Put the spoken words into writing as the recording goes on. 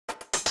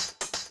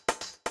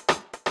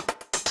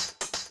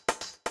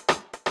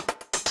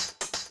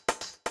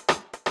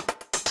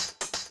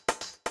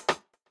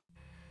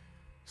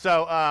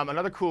So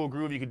another cool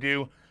groove you could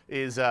do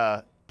is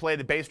play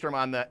the bass drum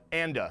on the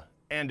anda,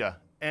 anda,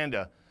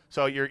 anda.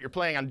 So you're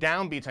playing on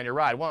downbeats on your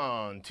ride,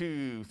 1,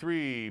 2,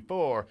 3,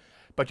 4,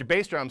 but your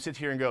bass drum sits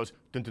here and goes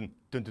dun dun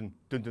dun dun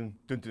dun dun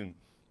dun dun.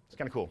 It's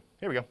kind of cool.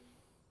 Here we go.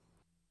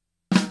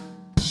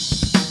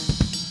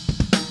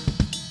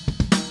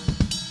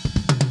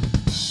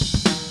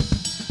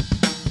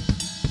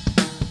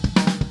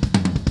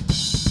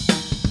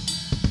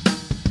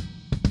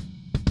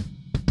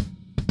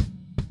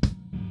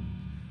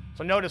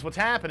 So notice what's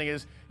happening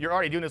is you're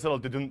already doing this little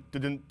dun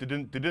dun dun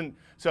dun dun dun.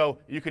 So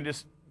you can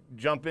just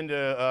jump into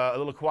a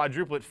little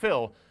quadruplet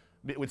fill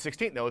with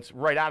 16th notes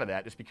right out of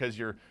that, just because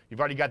you've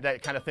already got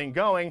that kind of thing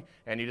going,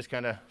 and you just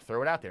kind of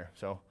throw it out there.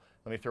 So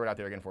let me throw it out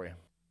there again for you.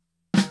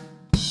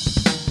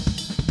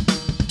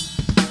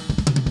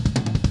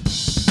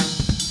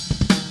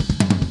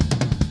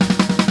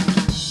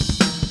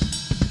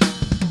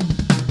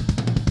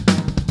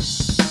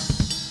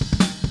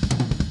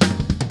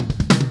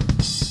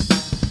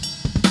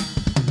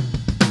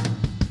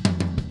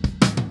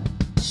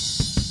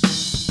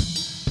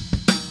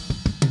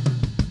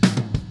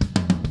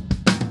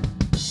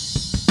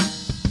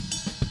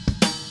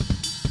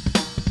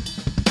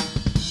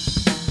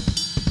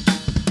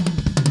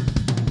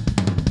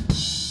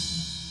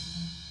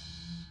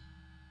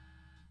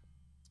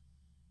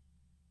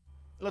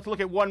 Let's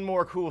look at one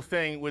more cool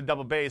thing with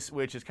double bass,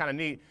 which is kind of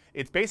neat.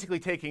 It's basically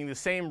taking the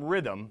same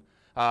rhythm.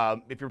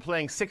 If you're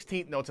playing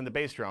 16th notes on the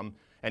bass drum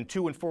and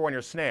 2 and 4 on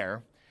your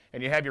snare,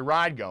 and you have your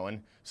ride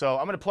going. So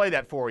I'm going to play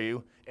that for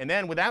you, and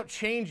then without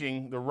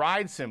changing the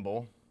ride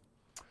cymbal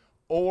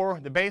or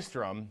the bass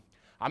drum,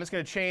 I'm just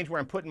going to change where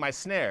I'm putting my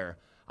snare.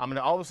 I'm going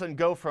to all of a sudden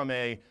go from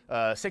a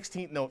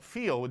 16th note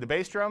feel with the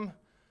bass drum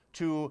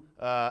to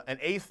an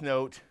 8th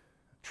note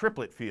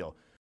triplet feel.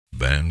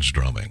 Vanz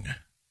Drumming.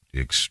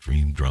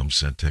 Extreme drum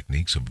set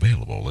techniques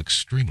available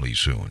extremely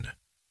soon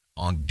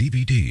on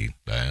DVD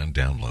and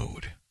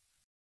download.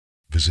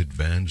 Visit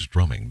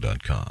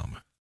vanzdrumming.com.